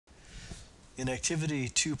In activity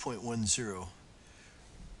 2.10,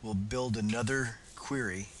 we'll build another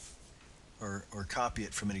query or copy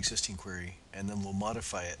it from an existing query, and then we'll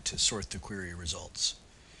modify it to sort the query results.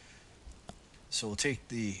 So we'll take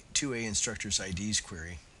the 2A instructors IDs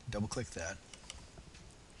query, double click that.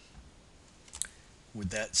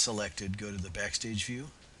 With that selected, go to the backstage view,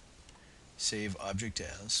 save object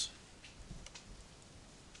as,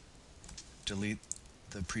 delete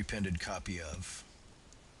the prepended copy of,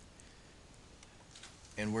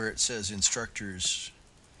 and where it says instructors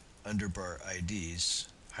underbar IDs,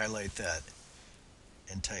 highlight that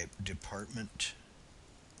and type department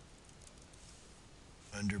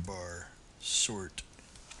underbar sort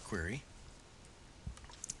query.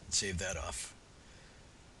 Save that off.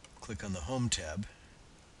 Click on the Home tab.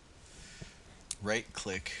 Right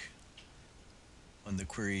click on the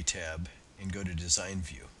Query tab and go to Design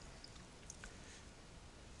View.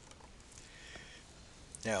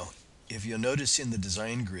 Now, if you'll notice in the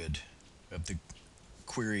design grid of the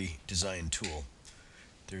Query Design tool,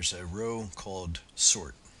 there's a row called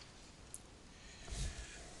Sort.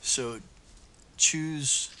 So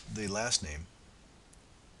choose the last name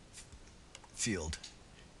field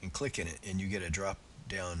and click in it, and you get a drop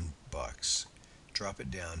down box. Drop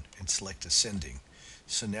it down and select Ascending.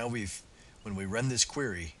 So now when we run this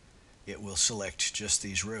query, it will select just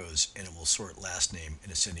these rows and it will sort last name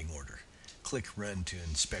in ascending order. Click Run to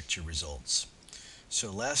inspect your results.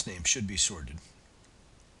 So last name should be sorted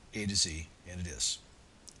A to Z, and it is.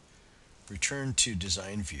 Return to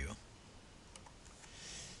Design View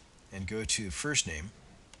and go to first name,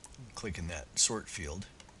 click in that sort field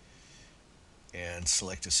and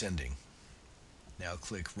select Ascending. Now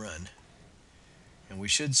click Run, and we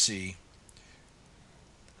should see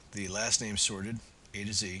the last name sorted A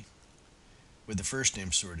to Z with the first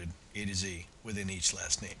name sorted A to Z within each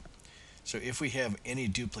last name. So if we have any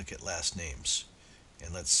duplicate last names,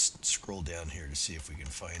 and let's scroll down here to see if we can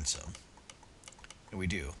find some, and we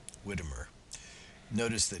do, Whittemer.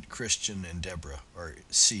 Notice that Christian and Deborah are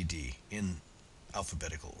CD in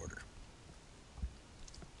alphabetical order.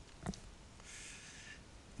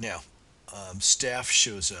 Now, staff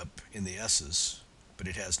shows up in the S's, but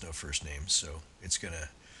it has no first name, so it's gonna.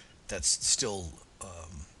 That's still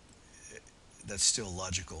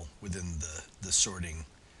logical within the sorting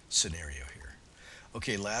scenario here.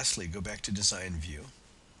 Okay, lastly, go back to Design View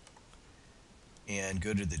and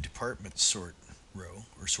go to the Department Sort row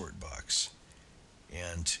or sort box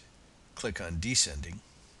and click on Descending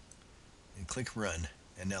and click Run.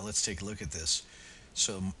 And now let's take a look at this.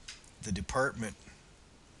 So the department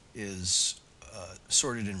is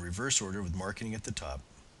sorted in reverse order with marketing at the top,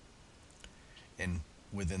 and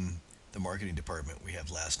within the marketing department we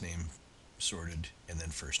have last name sorted and then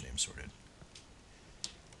first name sorted,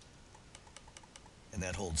 and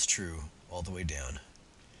that holds true all the way down.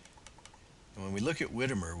 And when we look at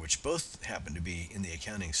Whittemer, which both happen to be in the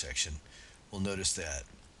accounting section, we'll notice that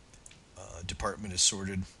department is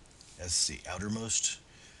sorted as the outermost,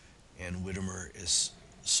 and Whittemer is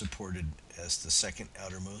supported as the second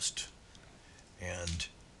outermost, and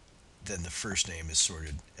then the first name is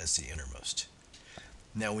sorted as the innermost.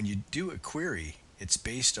 Now when you do a query, it's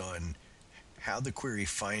based on how the query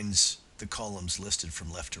finds the columns listed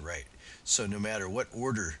from left to right. So no matter what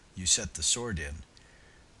order you set the sort in,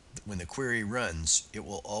 when the query runs, it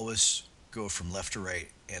will always go from left to right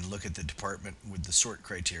and look at the department with the sort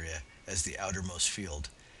criteria as the outermost field,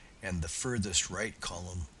 and the furthest right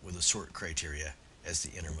column with the sort criteria as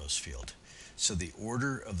the innermost field. So the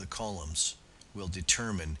order of the columns will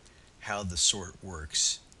determine how the sort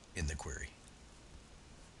works in the query.